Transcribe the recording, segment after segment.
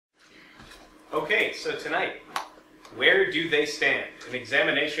Okay, so tonight, where do they stand? An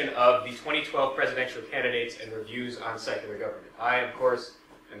examination of the 2012 presidential candidates and reviews on secular government. I, of course,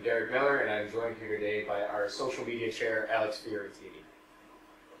 am Derek Miller, and I'm joined here today by our social media chair, Alex Fiorentini.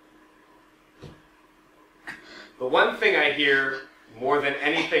 The one thing I hear more than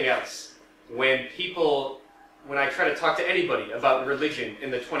anything else when I try to talk to anybody about religion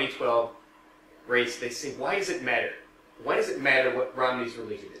in the 2012 race, they say, why does it matter? Why does it matter what Romney's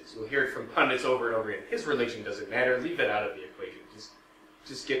religion is? You'll hear it from pundits over and over again. His religion doesn't matter. Leave it out of the equation.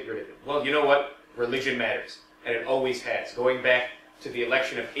 Just get rid of it. Well, you know what? Religion matters, and it always has. Going back to the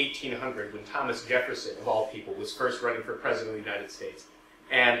election of 1800, when Thomas Jefferson, of all people, was first running for president of the United States.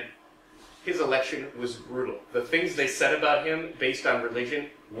 And his election was brutal. The things they said about him based on religion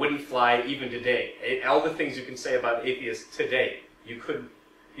wouldn't fly even today. All the things you can say about atheists today, you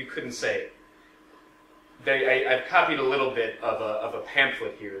couldn't say. I've copied a little bit of a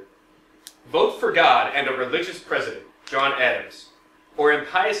pamphlet here. Vote for God and a religious president, John Adams, or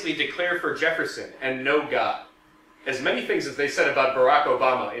impiously declare for Jefferson and no God. As many things as they said about Barack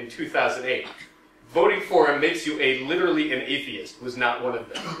Obama in 2008. Voting for him makes you literally an atheist was not one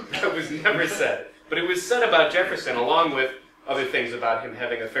of them. That was never said. But it was said about Jefferson, along with other things about him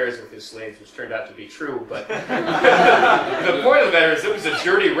having affairs with his slaves, which turned out to be true. But the point of the matter is it was a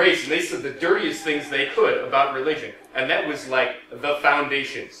dirty race, and they said the dirtiest things they could about religion. And that was like the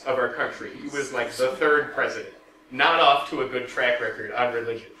foundations of our country. He was like the third president, not off to a good track record on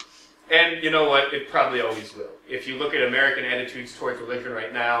religion. And you know what? It probably always will. If you look at American attitudes towards religion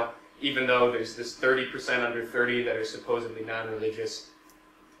right now, even though there's this 30% under 30 that are supposedly non-religious,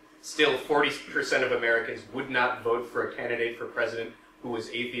 still 40% of Americans would not vote for a candidate for president who was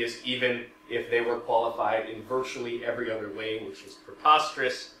atheist, even if they were qualified in virtually every other way, which is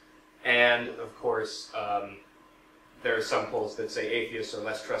preposterous. And, of course, there are some polls that say atheists are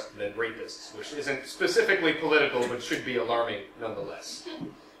less trusted than rapists, which isn't specifically political, but should be alarming nonetheless.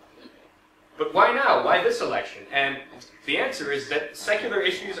 But why now? Why this election? And the answer is that secular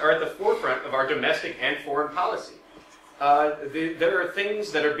issues are at the forefront of our domestic and foreign policy. There are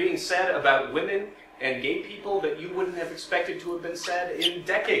things that are being said about women and gay people that you wouldn't have expected to have been said in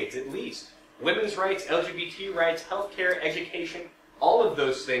decades, at least. Women's rights, LGBT rights, healthcare, education, all of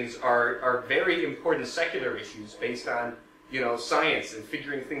those things are very important secular issues based on, science and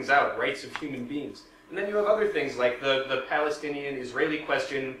figuring things out, rights of human beings. And then you have other things like the Palestinian-Israeli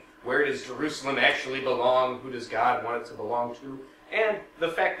question, where does Jerusalem actually belong? Who does God want it to belong to? And the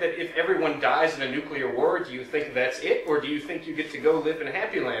fact that if everyone dies in a nuclear war, do you think that's it? Or do you think you get to go live in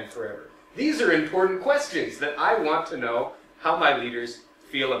Happy Land forever? These are important questions that I want to know how my leaders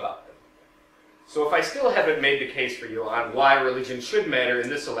feel about them. So if I still haven't made the case for you on why religion should matter in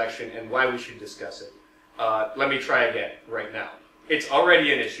this election and why we should discuss it, let me try again right now. It's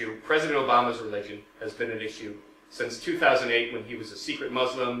already an issue. President Obama's religion has been an issue since 2008 when he was a secret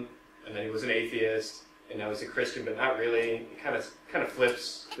Muslim, and then he was an atheist, and now he's a Christian, but not really. It kind of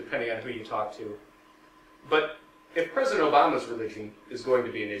flips depending on who you talk to. But if President Obama's religion is going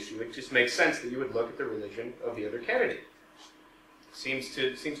to be an issue, it just makes sense that you would look at the religion of the other candidate. Seems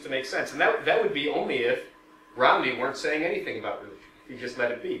to make sense. And that would be only if Romney weren't saying anything about religion. He just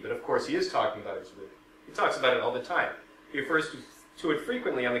let it be. But of course he is talking about his religion. He talks about it all the time. He refers to it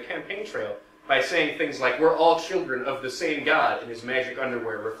frequently on the campaign trail by saying things like, we're all children of the same God in his magic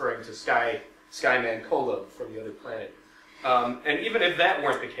underwear, referring to Skyman Kolob from the other planet. And even if that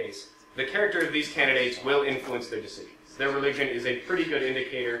weren't the case, the character of these candidates will influence their decisions. Their religion is a pretty good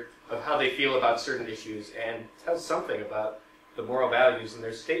indicator of how they feel about certain issues and tells something about the moral values, and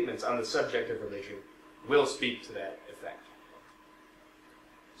their statements on the subject of religion will speak to that effect.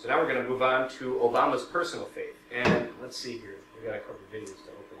 So now we're going to move on to Obama's personal faith. And let's see here. We've got a couple of videos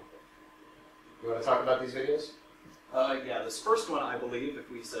to open. You want to talk about these videos? Yeah, this first one, I believe,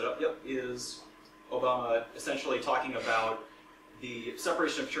 if we set it up, is Obama essentially talking about the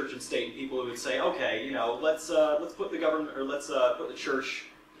separation of church and state. People who would say, okay, let's put the government, or let's put the church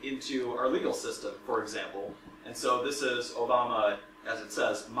into our legal system, for example. And so this is Obama, as it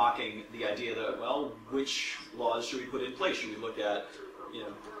says, mocking the idea that, well, which laws should we put in place? Should we look at,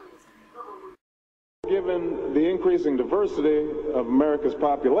 Given the increasing diversity of America's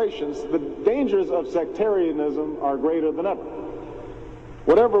populations, the dangers of sectarianism are greater than ever.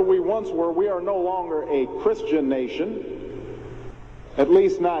 Whatever we once were, we are no longer a Christian nation, at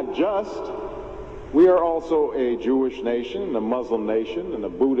least not just. We are also a Jewish nation, a Muslim nation, and a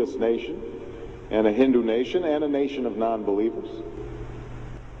Buddhist nation, and a Hindu nation, and a nation of non-believers.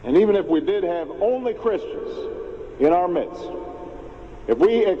 And even if we did have only Christians in our midst, if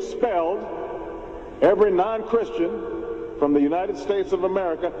we expelled every non-Christian from the United States of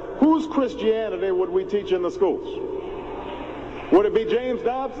America, whose Christianity would we teach in the schools? Would it be James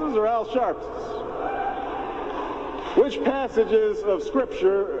Dobson's or Al Sharpton's? Which passages of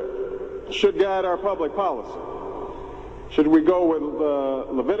Scripture should guide our public policy? Should we go with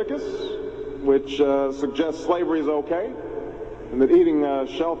Leviticus, which suggests slavery is okay, and that eating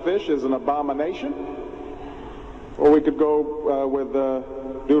shellfish is an abomination? Or we could go with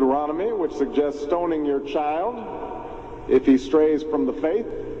Deuteronomy, which suggests stoning your child if he strays from the faith?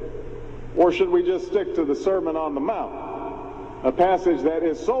 Or should we just stick to the Sermon on the Mount, a passage that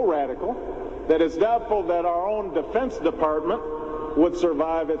is so radical that it's doubtful that our own Defense Department would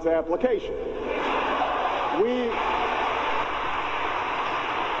survive its application?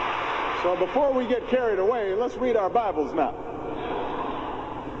 So before we get carried away, let's read our Bibles now.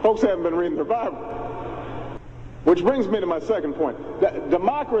 Folks haven't been reading their Bible. Which brings me to my second point.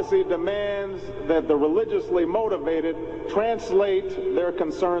 Democracy demands that the religiously motivated translate their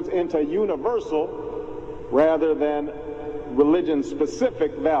concerns into universal rather than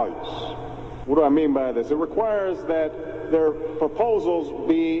religion-specific values. What do I mean by this? It requires that their proposals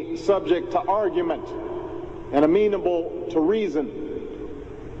be subject to argument and amenable to reason.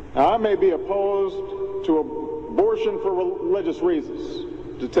 Now, I may be opposed to abortion for religious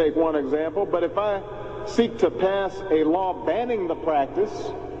reasons, to take one example, but if I seek to pass a law banning the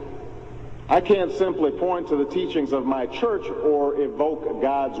practice, I can't simply point to the teachings of my church or evoke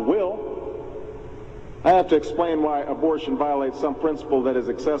God's will. I have to explain why abortion violates some principle that is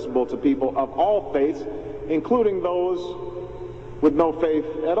accessible to people of all faiths, including those with no faith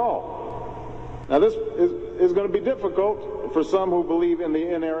at all. Now, this is going to be difficult for some who believe in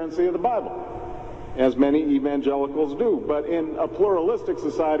the inerrancy of the Bible, as many evangelicals do. But in a pluralistic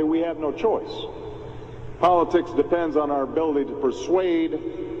society, we have no choice. Politics depends on our ability to persuade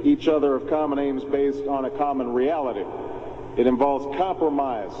each other of common aims based on a common reality. It involves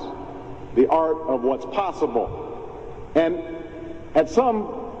compromise, the art of what's possible. And at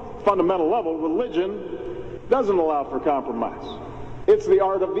some fundamental level, religion doesn't allow for compromise. It's the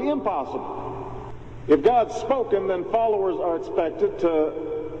art of the impossible. If God's spoken, then followers are expected to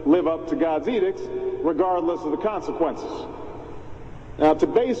live up to God's edicts, regardless of the consequences. Now, to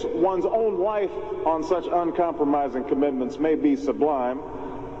base one's own life on such uncompromising commitments may be sublime,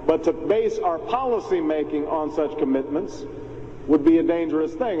 but to base our policy making on such commitments would be a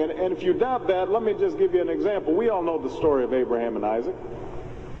dangerous thing. And if you doubt that, let me just give you an example. We all know the story of Abraham and Isaac.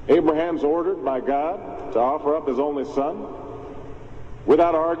 Abraham's ordered by God to offer up his only son.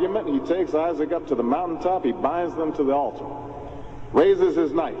 Without argument, he takes Isaac up to the mountaintop, he binds them to the altar, raises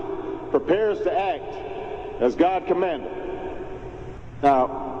his knife, prepares to act as God commanded.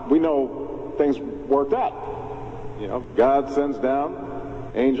 Now, we know things worked out. You know, God sends down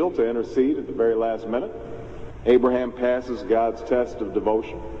an angel to intercede at the very last minute. Abraham passes God's test of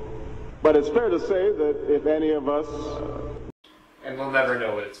devotion. But it's fair to say that if any of us... And we'll never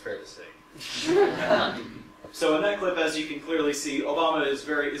know what it's fair to say. So in that clip, as you can clearly see, Obama is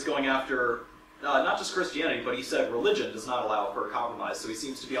going after not just Christianity, but he said religion does not allow for compromise. So he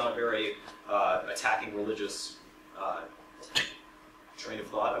seems to be on a very attacking religious train of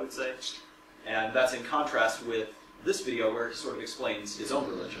thought, I would say. And that's in contrast with this video where he sort of explains his own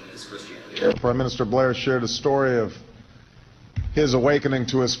religion, his Christianity. Prime Minister Blair shared a story of his awakening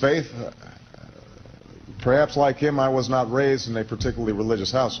to his faith. Perhaps like him, I was not raised in a particularly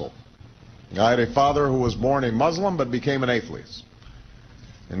religious household. I had a father who was born a Muslim but became an atheist,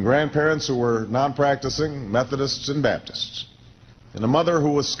 and grandparents who were non-practicing Methodists and Baptists, and a mother who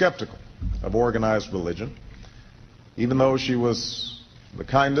was skeptical of organized religion, even though she was the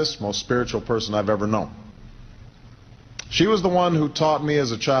kindest, most spiritual person I've ever known. She was the one who taught me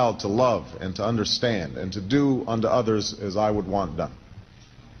as a child to love and to understand and to do unto others as I would want done.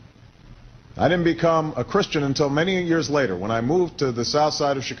 I didn't become a Christian until many years later when I moved to the south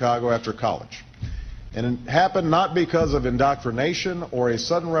side of Chicago after college. And it happened not because of indoctrination or a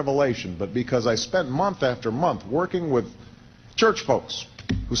sudden revelation, but because I spent month after month working with church folks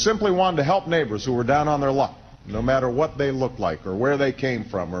who simply wanted to help neighbors who were down on their luck, no matter what they looked like or where they came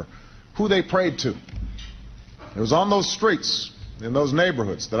from or who they prayed to. It was on those streets, in those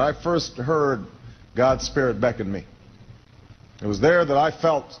neighborhoods, that I first heard God's Spirit beckon me. It was there that I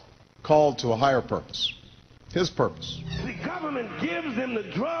felt called to a higher purpose, His purpose. The government gives them the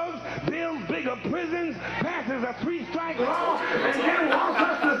drugs, builds bigger prisons, passes a 3-strike law, and then wants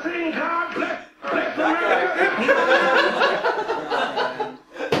us to sing God bless America.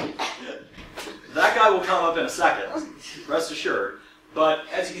 That guy will come up in a second, rest assured. But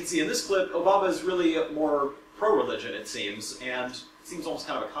as you can see in this clip, Obama is really more pro-religion, it seems, and it seems almost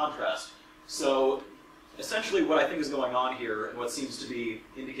kind of a contrast. So essentially what I think is going on here, and what seems to be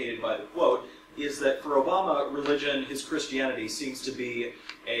indicated by the quote, is that for Obama, religion, his Christianity, seems to be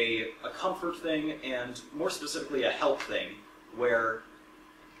a comfort thing, and more specifically a help thing, where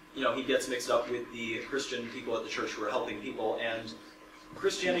he gets mixed up with the Christian people at the church who are helping people, and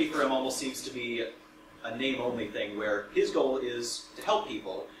Christianity for him almost seems to be a name-only thing, where his goal is to help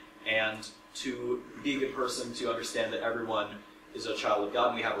people and to be a good person, to understand that everyone is a child of God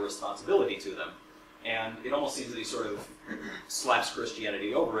and we have a responsibility to them. And it almost seems that he sort of slaps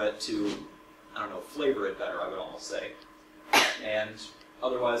Christianity over it to, flavor it better, I would almost say. And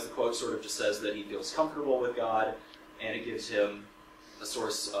otherwise, the quote sort of just says that he feels comfortable with God, and it gives him a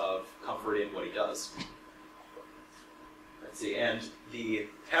source of comfort in what he does. Let's see, and the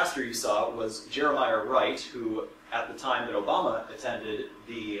pastor you saw was Jeremiah Wright, who, at the time that Obama attended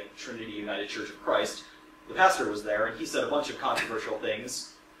the Trinity United Church of Christ, the pastor was there, and he said a bunch of controversial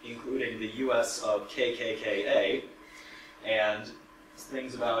things, including the U.S. of KKKA, and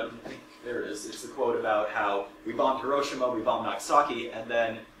things about, there it is, it's the quote about how we bombed Hiroshima, we bombed Nagasaki, and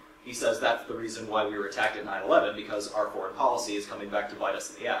then he says that's the reason why we were attacked at 9/11, because our foreign policy is coming back to bite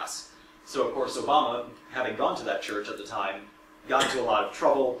us in the ass. So, of course, Obama, having gone to that church at the time, got into a lot of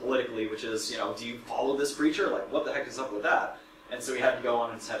trouble politically, which is, do you follow this preacher? Like, what the heck is up with that? And so he had to go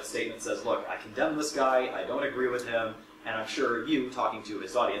on and have a statement that says, look, I condemn this guy, I don't agree with him, and I'm sure you, talking to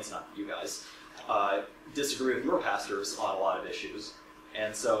his audience, not you guys, disagree with your pastors on a lot of issues.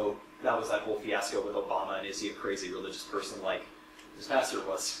 And so that was that whole fiasco with Obama, and is he a crazy religious person like his pastor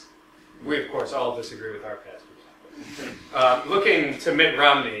was? We, of course, all disagree with our pastors. Looking to Mitt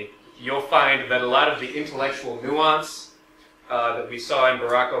Romney, you'll find that a lot of the intellectual nuance that we saw in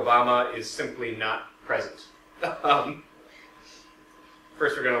Barack Obama is simply not present.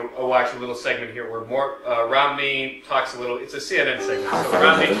 First, we're going to watch a little segment here where Romney talks a little. It's a CNN segment, so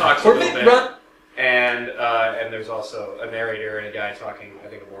Romney talks a little bit, and there's also a narrator and a guy talking, I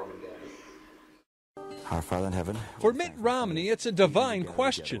think, a Mormon guy. Our Father in heaven. For Mitt Romney, it's a divine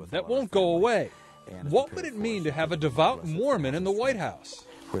question that won't go away. What would it mean to have a devout Mormon in the White House?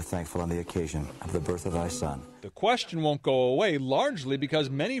 We're thankful on the occasion of the birth of thy Son. The question won't go away largely because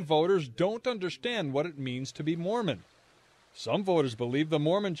many voters don't understand what it means to be Mormon. Some voters believe the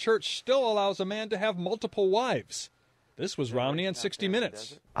Mormon Church still allows a man to have multiple wives. This was Romney on 60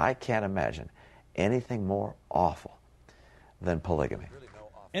 Minutes. I can't imagine anything more awful than polygamy.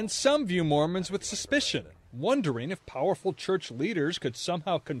 And some view Mormons with suspicion, wondering if powerful church leaders could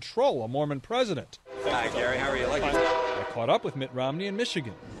somehow control a Mormon president. Hi, Gary. How are you? I caught up with Mitt Romney in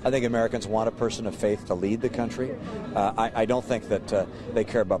Michigan. I think Americans want a person of faith to lead the country. I don't think that they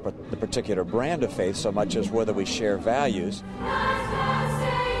care about the particular brand of faith so much as whether we share values.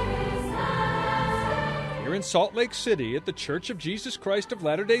 Here in Salt Lake City at the Church of Jesus Christ of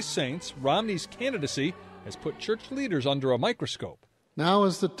Latter-day Saints, Romney's candidacy has put church leaders under a microscope. Now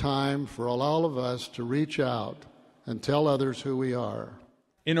is the time for all of us to reach out and tell others who we are.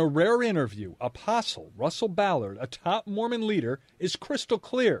 In a rare interview, Apostle Russell Ballard, a top Mormon leader, is crystal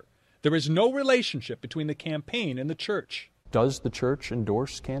clear. There is no relationship between the campaign and the church. Does the church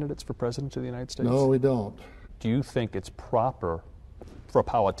endorse candidates for president of the United States? No, we don't. Do you think it's proper for a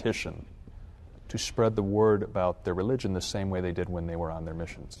politician to spread the word about their religion the same way they did when they were on their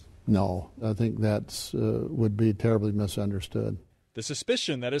missions? No, I think that would be terribly misunderstood. The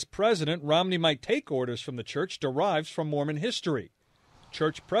suspicion that as president, Romney might take orders from the church derives from Mormon history.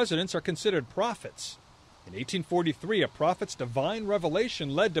 Church presidents are considered prophets. In 1843, a prophet's divine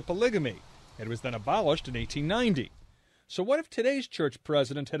revelation led to polygamy. It was then abolished in 1890. So what if today's church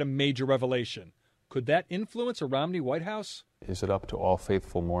president had a major revelation? Could that influence a Romney White House? Is it up to all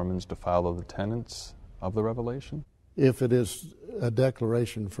faithful Mormons to follow the tenets of the revelation? If it is a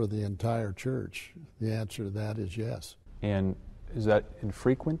declaration for the entire church, the answer to that is yes. And is that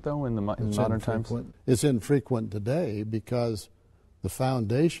infrequent, though, in modern times? It's infrequent today because the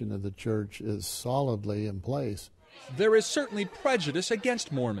foundation of the church is solidly in place. There is certainly prejudice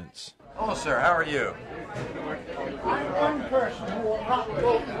against Mormons. Hello, sir. How are you? I'm one person who will not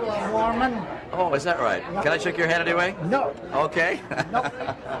vote for a Mormon. Oh, is that right? Can I shake your hand anyway? No. Okay. No.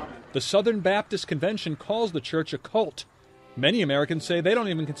 The Southern Baptist Convention calls the church a cult. Many Americans say they don't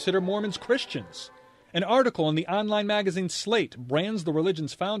even consider Mormons Christians. An article in the online magazine Slate brands the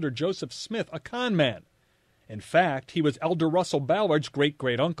religion's founder, Joseph Smith, a con man. In fact, he was Elder Russell Ballard's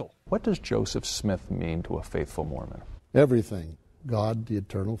great-great-uncle. What does Joseph Smith mean to a faithful Mormon? Everything. God, the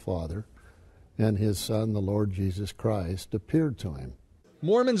eternal Father, and his Son, the Lord Jesus Christ, appeared to him.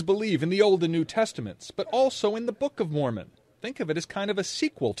 Mormons believe in the Old and New Testaments, but also in the Book of Mormon. Think of it as kind of a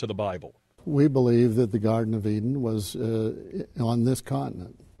sequel to the Bible. We believe that the Garden of Eden was on this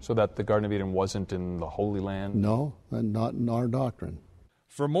continent. So that the Garden of Eden wasn't in the Holy Land? No, and not in our doctrine.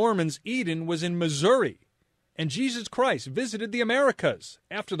 For Mormons, Eden was in Missouri, and Jesus Christ visited the Americas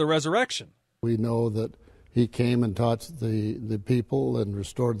after the resurrection. We know that he came and taught the people and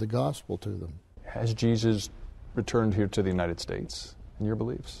restored the gospel to them. Has Jesus returned here to the United States in your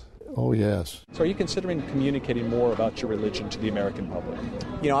beliefs? Oh, yes. So are you considering communicating more about your religion to the American public?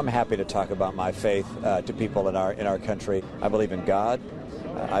 You know, I'm happy to talk about my faith to people in our country. I believe in God.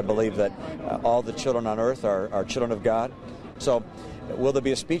 I believe that all the children on earth are children of God. So will there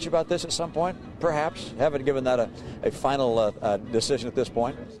be a speech about this at some point? Perhaps. Haven't given that a final decision at this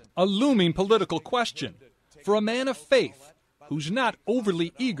point. A looming political question for a man of faith who's not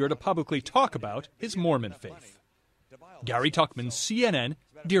overly eager to publicly talk about his Mormon faith. Gary Tuchman, CNN,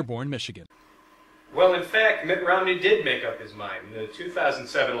 Dearborn, Michigan. Well, in fact, Mitt Romney did make up his mind. The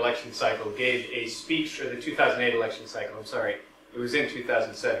 2007 election cycle gave a speech, or the 2008 election cycle, I'm sorry, it was in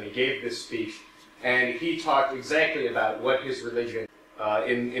 2007. He gave this speech, and he talked exactly about what his religion,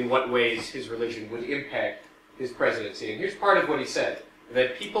 in what ways his religion would impact his presidency. And here's part of what he said,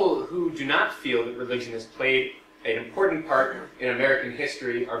 that people who do not feel that religion has played an important part in American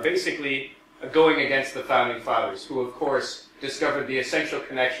history are basically going against the Founding Fathers, who, of course, discovered the essential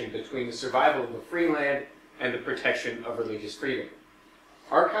connection between the survival of the free land and the protection of religious freedom.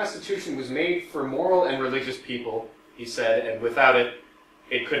 Our Constitution was made for moral and religious people, he said, and without it,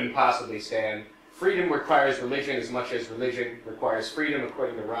 it couldn't possibly stand. Freedom requires religion as much as religion requires freedom,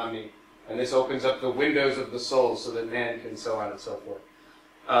 according to Romney, and this opens up the windows of the soul so that man can so on and so forth.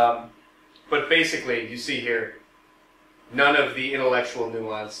 But basically, you see here, none of the intellectual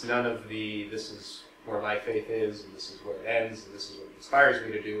nuance, none of the, this is where my faith is, and this is where it ends, and this is what it inspires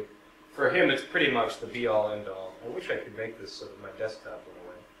me to do. For him, it's pretty much the be-all, end-all. I wish I could make this so that my desktop went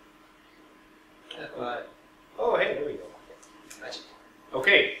away. Oh, hey, there we go.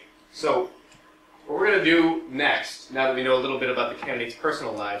 Okay, so what we're going to do next, now that we know a little bit about the candidates'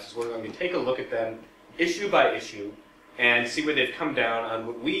 personal lives, is we're going to take a look at them issue by issue and see where they've come down on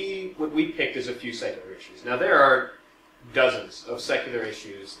what we picked as a few secular issues. Now, there are dozens of secular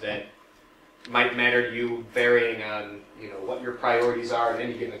issues that might matter to you, varying on what your priorities are at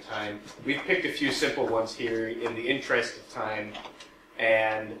any given time. We've picked a few simple ones here in the interest of time,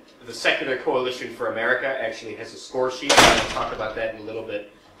 and the Secular Coalition for America actually has a score sheet. I'm going to talk about that in a little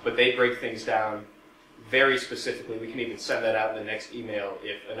bit, but they break things down very specifically. We can even send that out in the next email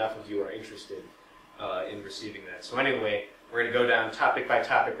if enough of you are interested in receiving that. So anyway, we're going to go down topic by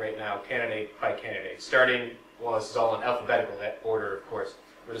topic right now, candidate by candidate, starting, well, this is all in alphabetical order, of course.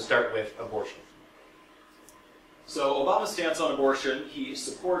 We're going to start with abortion. So Obama's stance on abortion, he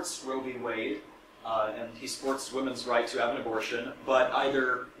supports Roe v. Wade, and he supports women's right to have an abortion, but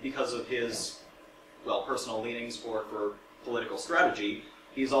either because of his, personal leanings or for political strategy,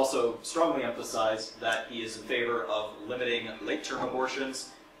 he's also strongly emphasized that he is in favor of limiting late-term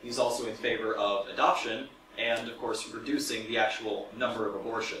abortions. He's also in favor of adoption, and of course reducing the actual number of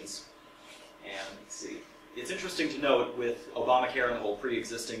abortions. And let's see. It's interesting to note with Obamacare and the whole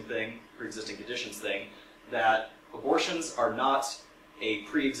pre-existing conditions thing, that abortions are not a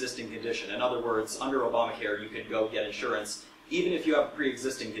pre-existing condition. In other words, under Obamacare, you can go get insurance. Even if you have a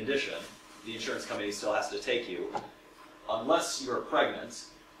pre-existing condition, the insurance company still has to take you, unless you're pregnant.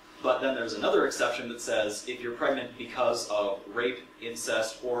 But then there's another exception that says if you're pregnant because of rape,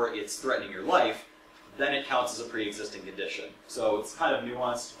 incest, or it's threatening your life, then it counts as a pre-existing condition. So it's kind of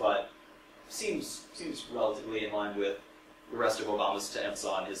nuanced, but seems relatively in line with the rest of Obama's stance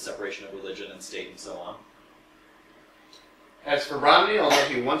on his separation of religion and state and so on. As for Romney, although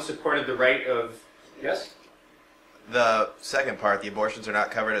he once supported the right of... Yes? The second part, the abortions are not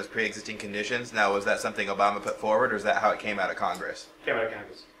covered as pre-existing conditions. Now, was that something Obama put forward, or is that how it came out of Congress? Came out of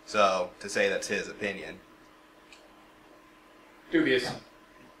Congress. So, to say that's his opinion. Dubious.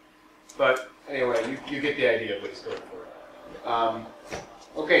 But, anyway, you get the idea of what he's going for.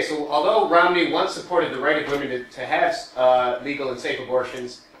 Okay, so although Romney once supported the right of women to have legal and safe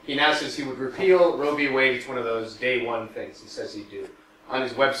abortions, he now says he would repeal Roe v. Wade. It's one of those day one things he says he'd do. On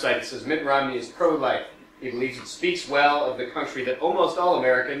his website, it says Mitt Romney is pro-life. He believes it speaks well of the country that almost all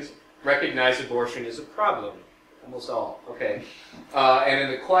Americans recognize abortion is a problem. Almost all, okay. And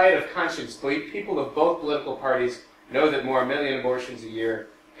in the quiet of conscience, people of both political parties know that more 1 million abortions a year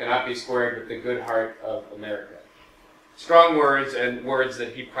cannot be squared with the good heart of America. Strong words, and words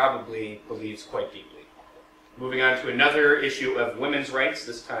that he probably believes quite deeply. Moving on to another issue of women's rights,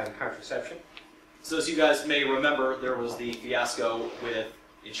 this time contraception. So as you guys may remember, there was the fiasco with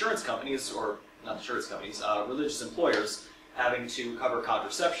insurance companies, or not insurance companies, religious employers having to cover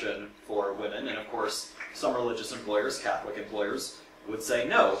contraception for women. And of course, some religious employers, Catholic employers, would say,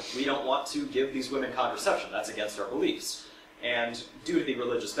 no, we don't want to give these women contraception. That's against our beliefs. And due to the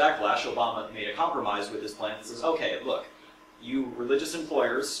religious backlash, Obama made a compromise with his plan that says, okay, look, you religious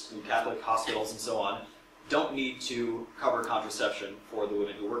employers, Catholic hospitals and so on, don't need to cover contraception for the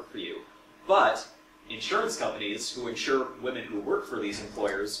women who work for you. But insurance companies who insure women who work for these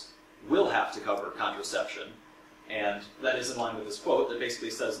employers will have to cover contraception. And that is in line with this quote that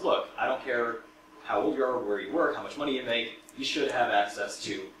basically says, look, I don't care how old you are, where you work, how much money you make, you should have access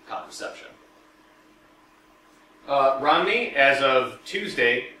to contraception. Romney, as of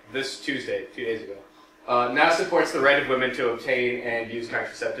this Tuesday, 2 days ago, now supports the right of women to obtain and use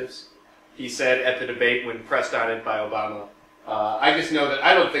contraceptives. He said at the debate when pressed on it by Obama, I just know that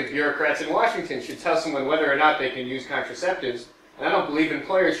I don't think bureaucrats in Washington should tell someone whether or not they can use contraceptives, and I don't believe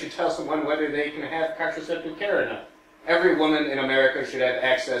employers should tell someone whether they can have contraceptive care or not. Every woman in America should have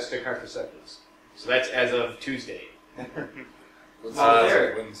access to contraceptives. So that's as of Tuesday.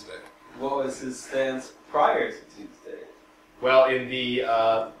 Wednesday. What was his stance prior to Tuesday? Well, in the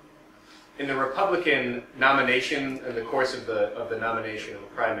Republican nomination, in the course of the nomination of the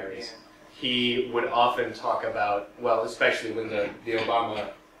primaries, he would often talk about, well, especially when the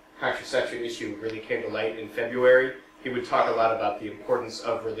Obama contraception issue really came to light in February, he would talk a lot about the importance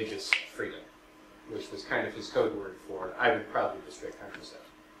of religious freedom, which was kind of his code word for, I would probably restrict contraception.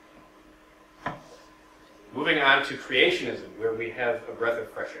 Moving on to creationism, where we have a breath of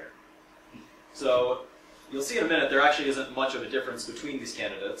fresh air. So, you'll see in a minute, there actually isn't much of a difference between these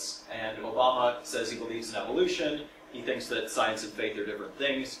candidates, and Obama says he believes in evolution, he thinks that science and faith are different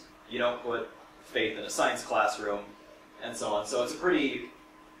things, you don't put faith in a science classroom, and so on. So it's a pretty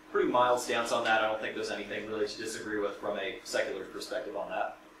mild stance on that. I don't think there's anything really to disagree with from a secular perspective on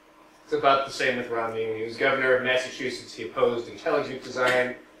that. It's about the same with Romney. When he was governor of Massachusetts, he opposed intelligent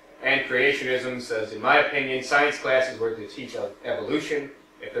design and creationism, says, in my opinion, science classes were to teach evolution.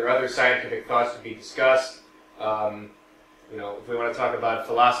 If there are other scientific thoughts to be discussed, if we want to talk about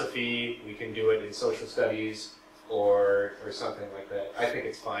philosophy, we can do it in social studies or something like that. I think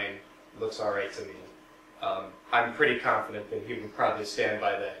it's fine. It looks all right to me. I'm pretty confident that he would probably stand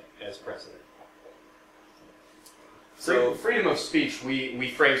by that as president. So freedom of speech, we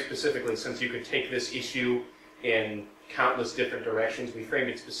framed specifically, since you could take this issue in countless different directions, we framed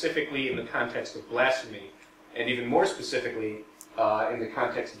it specifically in the context of blasphemy, and even more specifically in the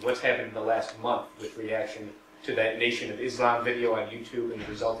context of what's happened in the last month with reaction to that Nation of Islam video on YouTube and the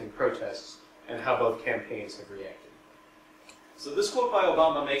resulting protests, and how both campaigns have reacted. So this quote by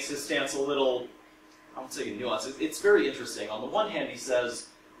Obama makes his stance a little, I won't say nuanced. It's very interesting. On the one hand, he says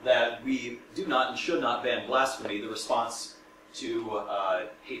that we do not and should not ban blasphemy. The response to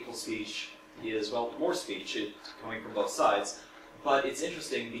hateful speech is, well, more speech coming from both sides. But it's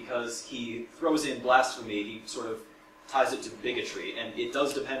interesting because he throws in blasphemy, he sort of ties it to bigotry, and it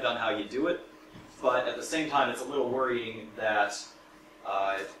does depend on how you do it. But at the same time, it's a little worrying that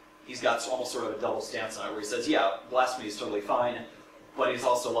he's got almost sort of a double stance on it, where he says, yeah, blasphemy is totally fine, but he's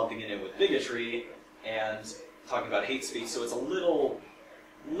also lumping it in with bigotry and talking about hate speech, so it's a little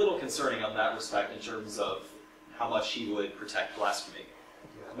concerning on that respect in terms of how much he would protect blasphemy.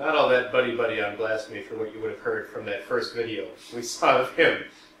 Yeah, not all that buddy-buddy on blasphemy for what you would have heard from that first video we saw of him,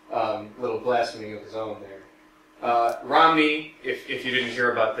 little blasphemy of his own there. Romney, if you didn't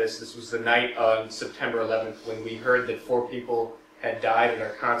hear about this was the night on September 11th when we heard that 4 people had died at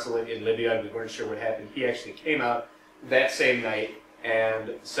our consulate in Libya and we weren't sure what happened. He actually came out that same night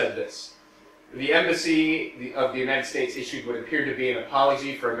and said this. The embassy of the United States issued what appeared to be an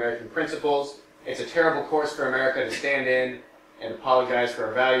apology for American principles. It's a terrible course for America to stand in and apologize for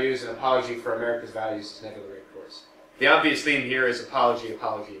our values. An apology for America's values is never the right course. The obvious theme here is apology,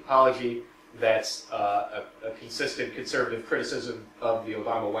 apology, apology. That's a consistent conservative criticism of the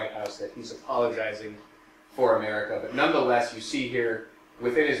Obama White House, that he's apologizing for America. But nonetheless, you see here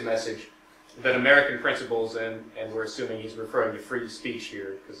within his message that American principles, and we're assuming he's referring to free speech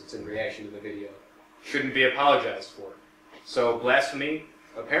here because it's in reaction to the video, shouldn't be apologized for. So blasphemy,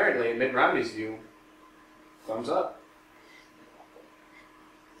 apparently, in Mitt Romney's view, thumbs up.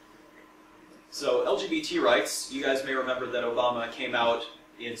 So LGBT rights, you guys may remember that Obama came out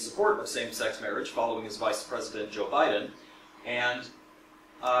in support of same-sex marriage following his Vice President Joe Biden, and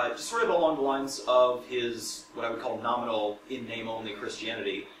just sort of along the lines of his, what I would call nominal, in-name-only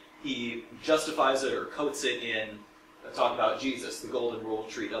Christianity, he justifies it or coats it in talk about Jesus, the golden rule,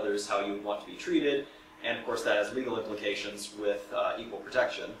 treat others how you want to be treated, and of course that has legal implications with equal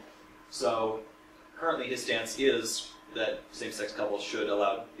protection. So currently his stance is that same-sex couples should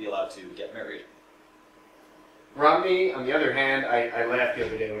be allowed to get married. Romney, on the other hand, I laughed the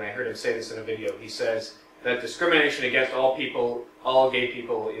other day when I heard him say this in a video. He says, that discrimination against all people, all gay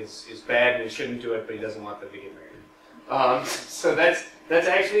people, is bad and we shouldn't do it, but he doesn't want them to get married. So that's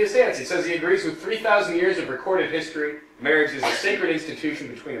actually his stance. He says he agrees with 3,000 years of recorded history. Marriage is a sacred institution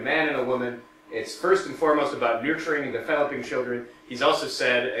between a man and a woman. It's first and foremost about nurturing and developing children. He's also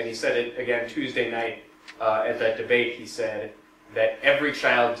said, and he said it again Tuesday night at that debate, he said that every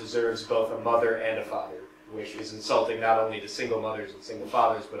child deserves both a mother and a father, which is insulting not only to single mothers and single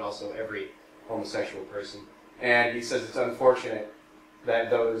fathers, but also every homosexual person. And he says it's unfortunate that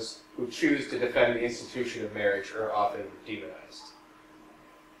those who choose to defend the institution of marriage are often demonized.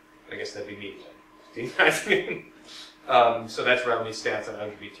 I guess that'd be me demonizing. So that's Romney's stance on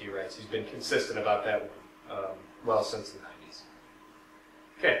LGBT rights. He's been consistent about that one, well, since the 90s.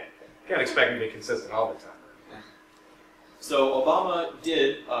 Okay, can't expect him to be consistent all the time. So Obama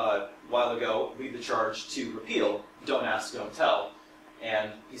did, a while ago, lead the charge to repeal Don't Ask, Don't Tell.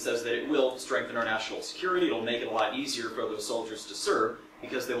 And he says that it will strengthen our national security. It'll make it a lot easier for those soldiers to serve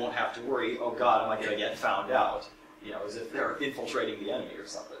because they won't have to worry, oh God, am I going to get found out? You know, as if they're infiltrating the enemy or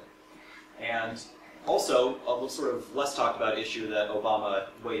something. And also, a sort of less talked about issue that Obama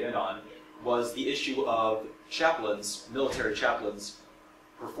weighed in on was the issue of chaplains, military chaplains,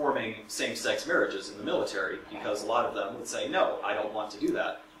 performing same-sex marriages in the military, because a lot of them would say, no, I don't want to do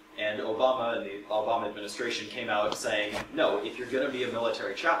that. And Obama and the Obama administration came out saying, no, if you're going to be a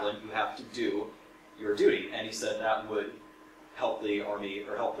military chaplain, you have to do your duty. And he said that would help the Army,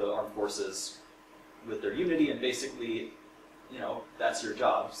 or help the armed forces with their unity, and basically, you know, that's your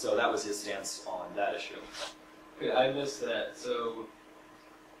job. So that was his stance on that issue. I missed that. So,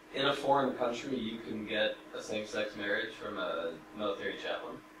 in a foreign country, you can get a same-sex marriage from a military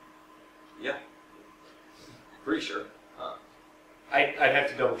chaplain? Yeah. Pretty sure. I'd have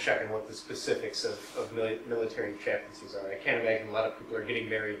to double check on what the specifics of military chaplaincies are. I can't imagine a lot of people are getting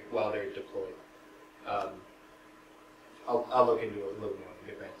married while they're deployed. I'll look into it a little more and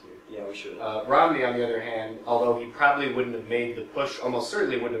get back to you. Yeah, we should. Romney, on the other hand, although he probably wouldn't have made the push, almost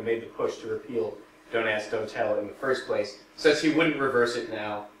certainly wouldn't have made the push to repeal Don't Ask, Don't Tell in the first place, says he wouldn't reverse it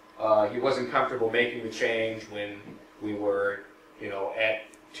now. He wasn't comfortable making the change when we were, you know, at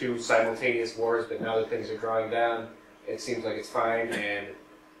 2 simultaneous wars, but now that things are drawing down, it seems like it's fine, and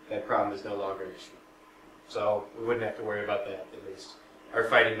that problem is no longer an issue. So we wouldn't have to worry about that, at least. Our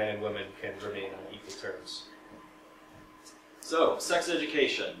fighting men and women can remain on equal terms. So, sex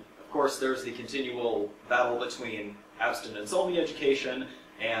education. Of course, there's the continual battle between abstinence-only education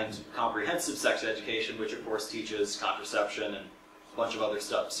and comprehensive sex education, which of course teaches contraception and a bunch of other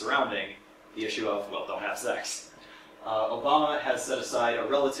stuff surrounding the issue of, well, don't have sex. Obama has set aside a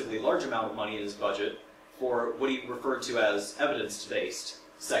relatively large amount of money in his budget for what he referred to as evidence-based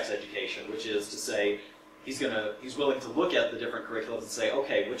sex education, which is to say he's willing to look at the different curriculums and say,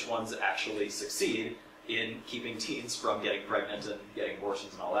 okay, which ones actually succeed in keeping teens from getting pregnant and getting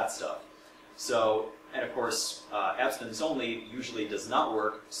abortions and all that stuff. So, and of course, abstinence only usually does not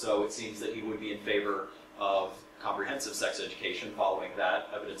work, so it seems that he would be in favor of comprehensive sex education following that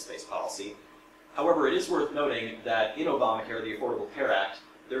evidence-based policy. However, it is worth noting that in Obamacare, the Affordable Care Act,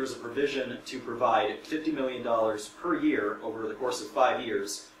 there is a provision to provide $50 million per year over the course of 5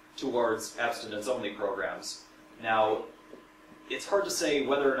 years towards abstinence-only programs. Now, it's hard to say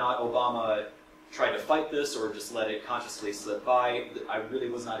whether or not Obama tried to fight this or just let it consciously slip by. I really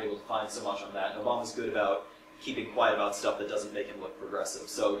was not able to find so much on that. And Obama's good about keeping quiet about stuff that doesn't make him look progressive.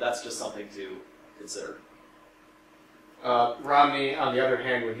 So that's just something to consider. Romney, on the other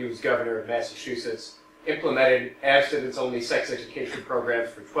hand, when he was governor of Massachusetts, implemented abstinence-only sex education programs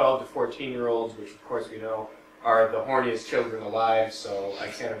for 12 to 14-year-olds, which of course we know are the horniest children alive, so I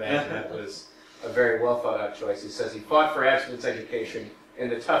can't imagine that was a very well-thought-out choice. He says he fought for abstinence education in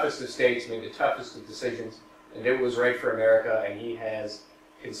the toughest of states, made the toughest of decisions, and it was right for America, and he has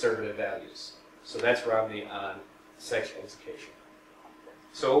conservative values. So that's Romney on sex education.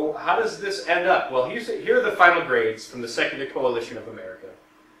 So how does this end up? Well, here are the final grades from the Secular Coalition of America.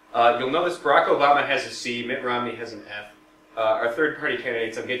 You'll notice Barack Obama has a C, Mitt Romney has an F. Our third-party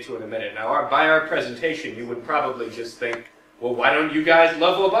candidates I'll get to in a minute. Now, by our presentation, you would probably just think, well, why don't you guys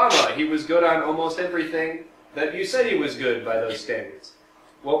love Obama? He was good on almost everything that you said he was good by those standards.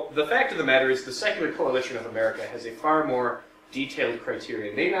 Well, the fact of the matter is the Secular Coalition of America has a far more detailed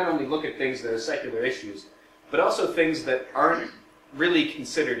criteria. They not only look at things that are secular issues, but also things that aren't really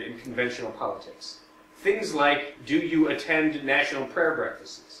considered in conventional politics. Things like, do you attend national prayer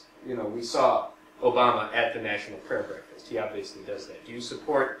breakfasts? You know, we saw Obama at the National Prayer Breakfast. He obviously does that. Do you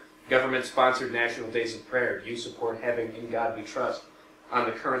support government-sponsored national days of prayer? Do you support having In God We Trust on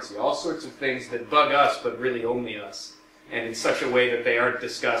the currency? All sorts of things that bug us, but really only us, and in such a way that they aren't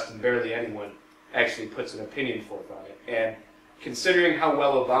discussed and barely anyone actually puts an opinion forth on it. And considering how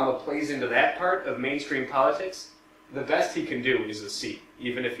well Obama plays into that part of mainstream politics, the best he can do is a seat,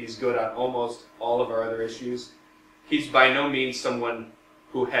 even if he's good on almost all of our other issues. He's by no means someone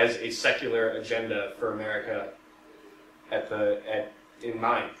who has a secular agenda for America in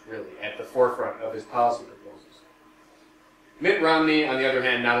mind, really, at the forefront of his policy proposals. Mitt Romney, on the other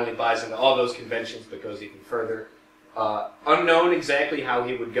hand, not only buys into all those conventions, but goes even further. Unknown exactly how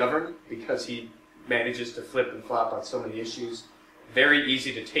he would govern, because he manages to flip and flop on so many issues. Very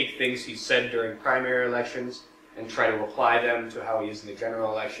easy to take things he said during primary elections and try to apply them to how he is in the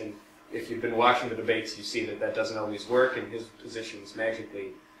general election. If you've been watching the debates, you see that that doesn't always work, and his positions magically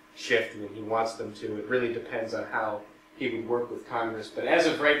shift when he wants them to. It really depends on how he would work with Congress. But as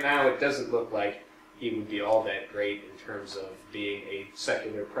of right now, it doesn't look like he would be all that great in terms of being a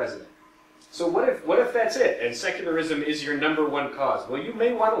secular president. So what if that's it, and secularism is your number one cause? Well, you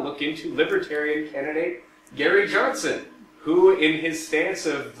may want to look into libertarian candidate Gary Johnson, who in his stance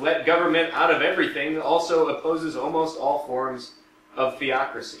of let government out of everything also opposes almost all forms of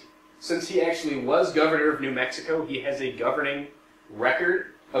theocracy. Since he actually was governor of New Mexico, he has a governing record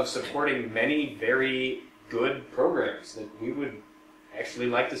of supporting many very good programs that we would actually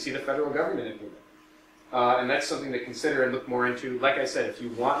like to see the federal government implement. And that's something to consider and look more into. Like I said, if you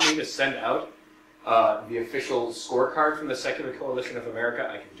want me to send out the official scorecard from the Secular Coalition of America,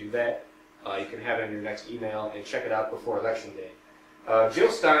 I can do that. You can have it in your next email and check it out before Election Day.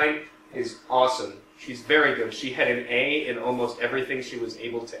 Jill Stein is awesome. She's very good. She had an A in almost everything she was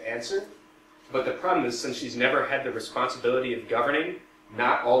able to answer. But the problem is, since she's never had the responsibility of governing,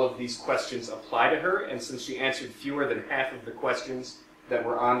 not all of these questions apply to her. And since she answered fewer than half of the questions that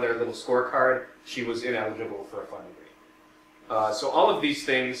were on their little scorecard, she was ineligible for a final grade. So all of these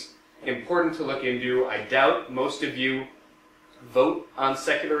things, important to look into. I doubt most of you vote on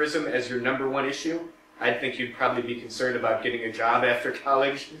secularism as your number one issue. I think you'd probably be concerned about getting a job after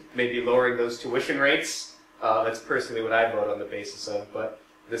college, maybe lowering those tuition rates. That's personally what I vote on the basis of, but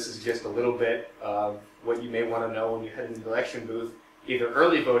this is just a little bit of what you may want to know when you head into the election booth, either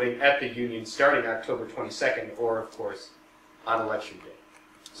early voting at the Union starting October 22nd, or, of course, on Election Day.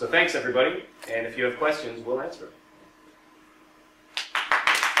 So thanks, everybody, and if you have questions, we'll answer them.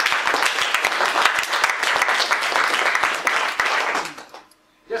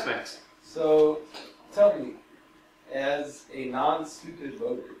 Yes, Max? So, tell me, as a non-stupid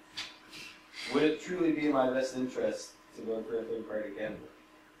voter, would it truly be in my best interest to vote for a third-party candidate?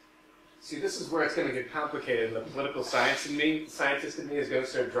 See, this is where it's going to get complicated, and the political scientist in me is going to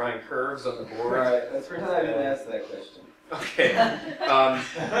start drawing curves on the board. All right, that's the first time I didn't ask that question. Okay.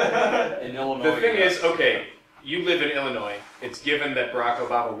 In Illinois, the thing is, okay, you live in Illinois. It's given that Barack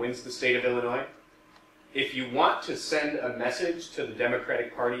Obama wins the state of Illinois. If you want to send a message to the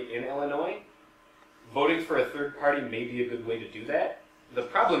Democratic Party in Illinois, voting for a third party may be a good way to do that. The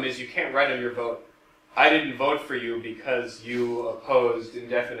problem is you can't write on your vote, I didn't vote for you because you opposed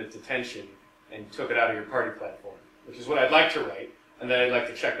indefinite detention and took it out of your party platform, which is what I'd like to write, and then I'd like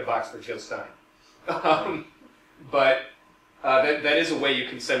to check the box for Jill Stein. But that is a way you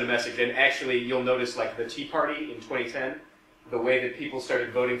can send a message, and actually you'll notice like the Tea Party in 2010, the way that people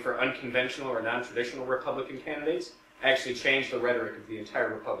started voting for unconventional or non-traditional Republican candidates actually changed the rhetoric of the entire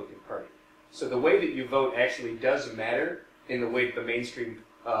Republican Party. So the way that you vote actually does matter in the way that the mainstream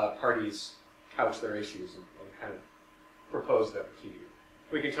parties couch their issues and kind of propose them to you.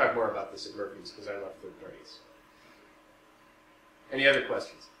 We can talk more about this at Murphy's because I love third parties. Any other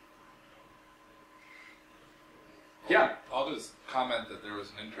questions? Yeah. I'll just comment that there was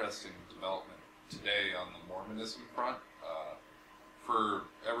an interesting development today on the Mormonism front.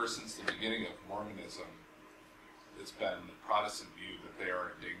 Ever since the beginning of Mormonism, it's been the Protestant view that they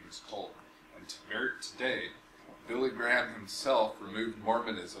are a dangerous cult. And today, Billy Graham himself removed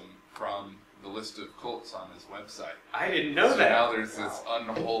Mormonism from the list of cults on his website. I didn't know that. So now there's this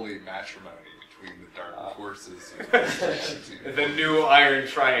unholy matrimony between the dark forces. The new Iron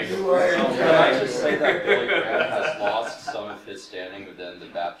Triangle. Can I just say that Billy Graham has lost some of his standing within the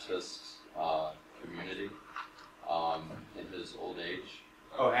Baptist community in his old age.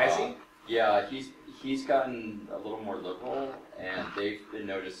 Oh, has he? Yeah, he's gotten a little more liberal, and they've been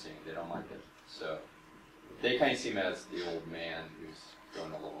noticing they don't like it. So they kind of see him as the old man who's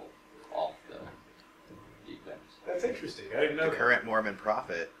going a little off the deep end. That's interesting. I didn't know the current Mormon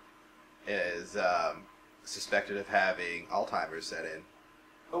prophet is suspected of having Alzheimer's set in.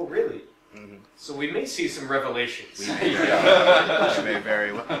 Oh, really? Mm-hmm. So we may see some revelations. We may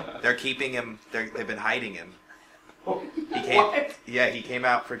very well. They're keeping him. They've been hiding him. He came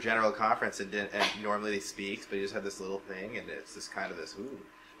out for general conference and normally he speaks, but he just had this little thing, and it's just kind of this. Ooh.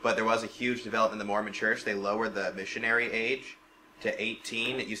 but there was a huge development in the Mormon Church. They lowered the missionary age to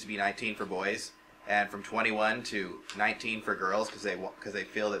 18. It used to be 19 for boys, and from 21 to 19 for girls because they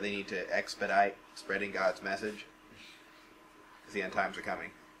feel that they need to expedite spreading God's message because the end times are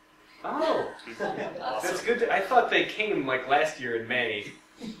coming. Oh, that's good. I thought they came like last year in May,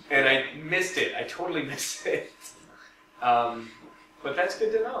 and I missed it. I totally missed it. But that's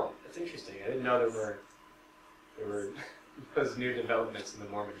good to know. That's interesting. I didn't know there were those new developments in the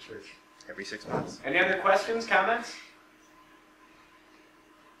Mormon Church. Every 6 months. Any other questions, comments?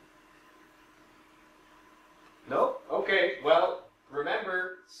 No? Okay. Well.